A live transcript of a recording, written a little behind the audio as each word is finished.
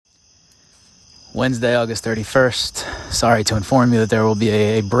Wednesday, August 31st. Sorry to inform you that there will be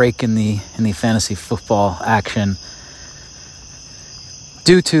a break in the fantasy football action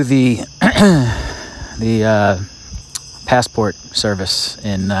due to the passport service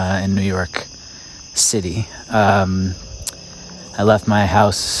in New York City. I left my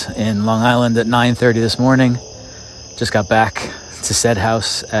house in Long Island at 9:30 this morning. Just got back to said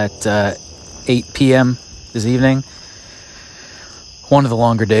house at 8 p.m. this evening. One of the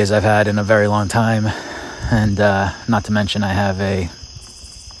longer days I've had in a very long time. And not to mention I have a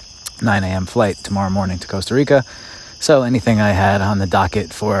 9 a.m. flight tomorrow morning to Costa Rica. So anything I had on the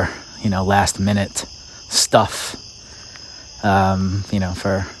docket for, last minute stuff,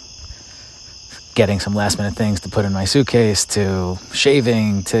 for getting some last minute things to put in my suitcase, to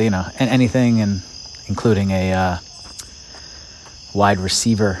shaving, to, anything, and including a wide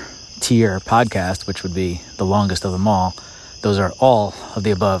receiver tier podcast, which would be the longest of them all. Those are all of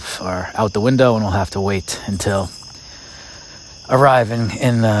the above are out the window, and we'll have to wait until arriving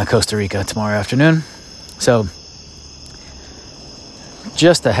in Costa Rica tomorrow afternoon. So,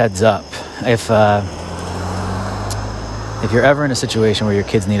 just a heads up, if you're ever in a situation where your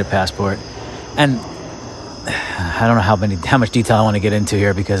kids need a passport, and I don't know how much detail I want to get into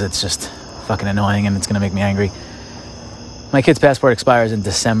here because it's just fucking annoying and it's going to make me angry. My kid's passport expires in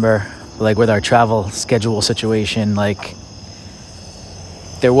December. Like, with our travel schedule situation,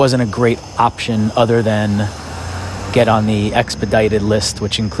 there wasn't a great option other than get on the expedited list,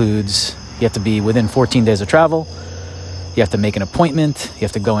 which includes you have to be within 14 days of travel, you have to make an appointment, you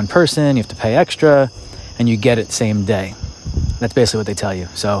have to go in person, you have to pay extra, and you get it same day. That's basically what they tell you.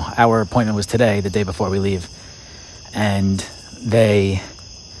 So our appointment was today, the day before we leave, and we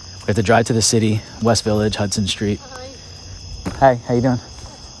have to drive to the city, West Village, Hudson Street. Hi, how you doing?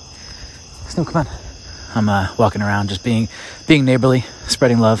 Snoop, come on. I'm walking around just being neighborly,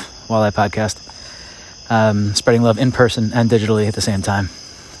 spreading love while I podcast. Spreading love in person and digitally at the same time.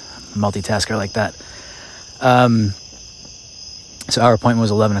 Multitasker like that. So our appointment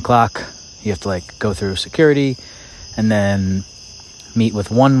was 11 o'clock. You have to go through security and then meet with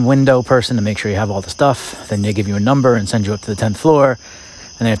one window person to make sure you have all the stuff. Then they give you a number and send you up to the 10th floor.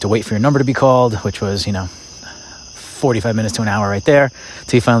 And then you have to wait for your number to be called, which was, 45 minutes to an hour right there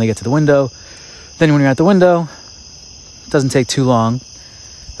till you finally get to the window. Then when you're at the window, it doesn't take too long.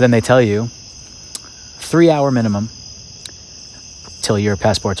 Then they tell you 3-hour minimum till your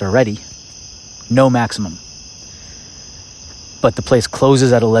passports are ready. No maximum. But the place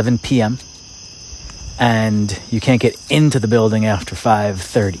closes at 11 p.m. and you can't get into the building after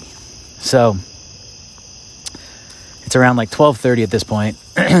 5:30. So it's around 12:30 at this point.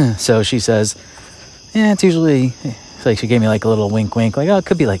 So she says, it's usually... she gave me a little wink, it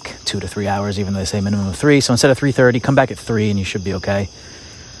could be 2 to 3 hours, even though they say minimum of 3. So instead of 3:30, come back at 3 and you should be okay.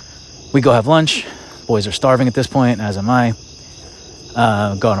 We go have lunch. Boys are starving at this point, as am I.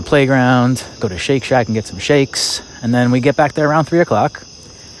 Go on a playground, go to Shake Shack and get some shakes. And then we get back there around 3 o'clock.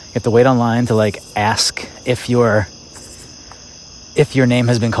 You have to wait online to ask if your name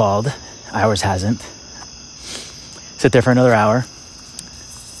has been called. Ours hasn't. Sit there for another hour.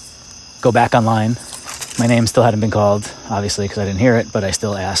 Go back online. My name still hadn't been called, obviously, because I didn't hear it, but I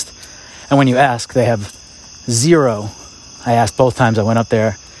still asked. And when you ask, they have 0. I asked both times I went up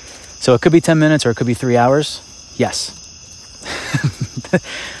there. So it could be 10 minutes or it could be 3 hours. Yes.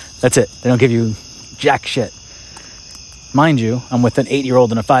 That's it. They don't give you jack shit. Mind you, I'm with an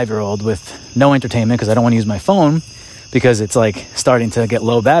 8-year-old and a 5-year-old with no entertainment because I don't want to use my phone because it's starting to get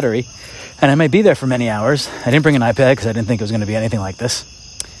low battery. And I might be there for many hours. I didn't bring an iPad because I didn't think it was going to be anything like this.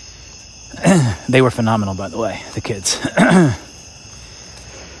 They were phenomenal, by the way, the kids.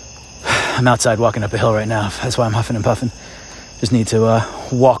 I'm outside walking up a hill right now. That's why I'm huffing and puffing. Just need to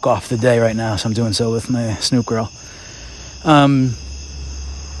walk off the day right now, so I'm doing so with my Snoop girl. So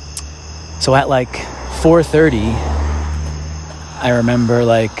at 4:30, I remember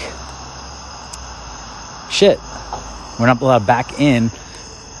shit, we're not allowed back in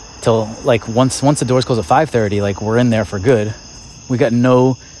till once the doors close at 5:30, we're in there for good. We got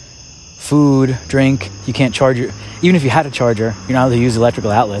no food, drink. You can't charge even if you had a charger, you're not allowed to use electrical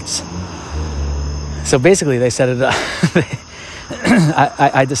outlets. So basically they set it up.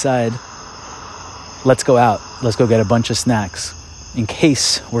 I decide, let's go out. Let's go get a bunch of snacks in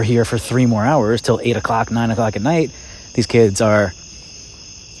case we're here for 3 more hours till 8 o'clock, 9 o'clock at night. These kids are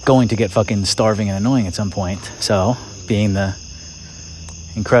going to get fucking starving and annoying at some point. So being the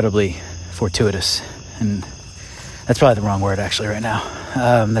incredibly fortuitous, and that's probably the wrong word actually right now.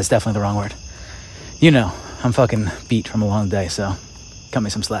 That's definitely the wrong word. I'm fucking beat from a long day, so cut me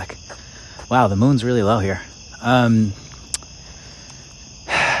some slack. Wow, the moon's really low here.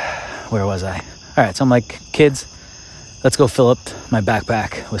 Where was I? All right, so I'm like, kids, let's go fill up my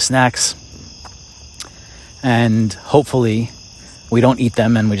backpack with snacks. And hopefully we don't eat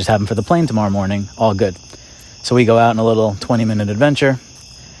them and we just have them for the plane tomorrow morning. All good. So we go out on a little 20-minute adventure.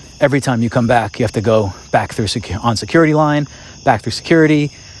 Every time you come back, you have to go back through on security line, back through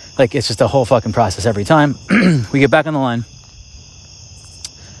security. Like, it's just a whole fucking process every time. We get back on the line,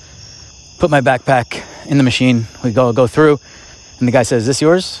 put my backpack in the machine. We go through, and the guy says, "Is this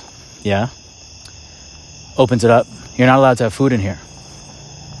yours?" "Yeah." Opens it up. "You're not allowed to have food in here."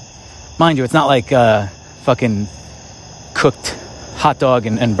 Mind you, it's not like fucking cooked hot dog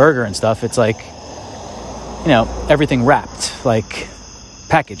and burger and stuff. It's like, everything wrapped, like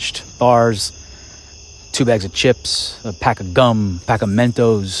packaged. Bars, 2 bags of chips, a pack of gum, pack of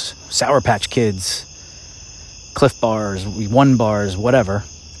Mentos, Sour Patch Kids, Cliff Bars, One Bars, whatever.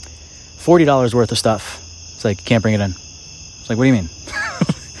 $40 worth of stuff. It's like, can't bring it in. It's like, what do you mean?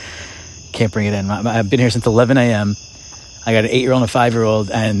 Can't bring it in. I've been here since 11 a.m. I got an 8-year-old and a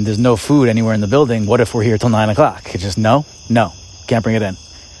 5-year-old, and there's no food anywhere in the building. What if we're here till 9 o'clock? It's just, no, can't bring it in.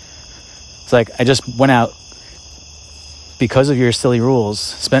 It's like, I just went out because of your silly rules,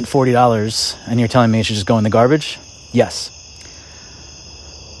 spent $40, and you're telling me it should just go in the garbage? Yes.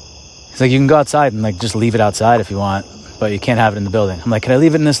 It's like, you can go outside and like just leave it outside if you want, but you can't have it in the building. I'm like, can I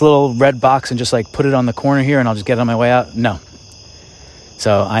leave it in this little red box and just like put it on the corner here and I'll just get it on my way out? No.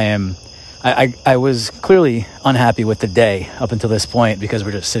 So I was clearly unhappy with the day up until this point because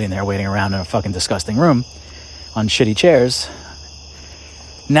we're just sitting there waiting around in a fucking disgusting room on shitty chairs.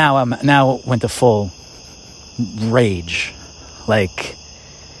 Now went to full rage. Like,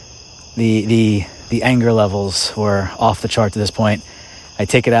 the anger levels were off the chart to this point. I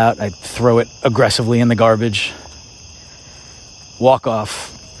take it out, I throw it aggressively in the garbage, walk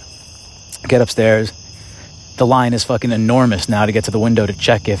off, get upstairs. The line is fucking enormous now to get to the window to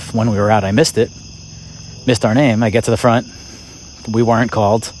check if when we were out I missed our name. I get to the front, we weren't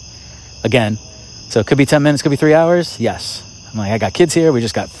called again. So it could be 10 minutes, could be 3 hours. Yes. I'm like, I got kids here, we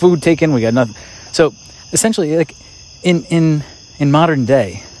just got food taken, we got nothing. So essentially, like, in modern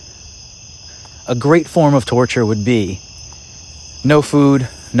day, a great form of torture would be no food,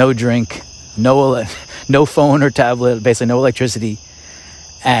 no drink, no phone or tablet, basically no electricity,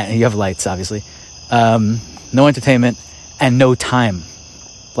 and you have lights, obviously, no entertainment, and no time.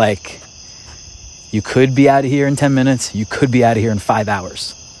 Like, you could be out of here in 10 minutes, you could be out of here in 5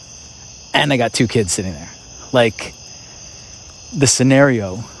 hours, and I got 2 kids sitting there. Like, the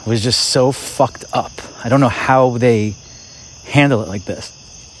scenario was just so fucked up. I don't know how they handle it like this.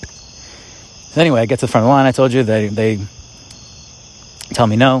 So anyway, I get to the front of the line. I told you they tell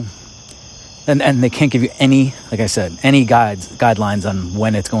me no. And they can't give you any, like I said, any guidelines on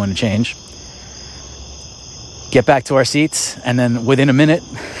when it's going to change. Get back to our seats, and then within a minute,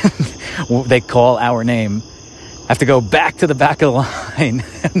 they call our name. I have to go back to the back of the line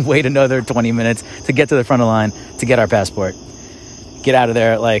and wait another 20 minutes to get to the front of the line to get our passport. Get out of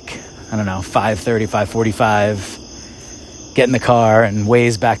there at like, I don't know, 5:30, 5:45. Get in the car and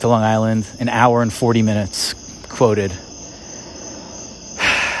Waze back to Long Island. An hour and 40 minutes quoted.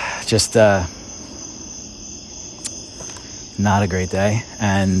 Just not a great day.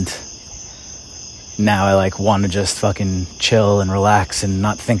 And now I like want to just fucking chill and relax and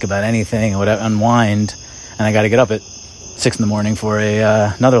not think about anything or whatever, unwind. And I got to get up at 6 a.m. for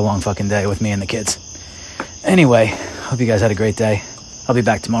another long fucking day with me and the kids. Anyway, hope you guys had a great day. I'll be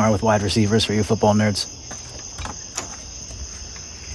back tomorrow with wide receivers for you football nerds.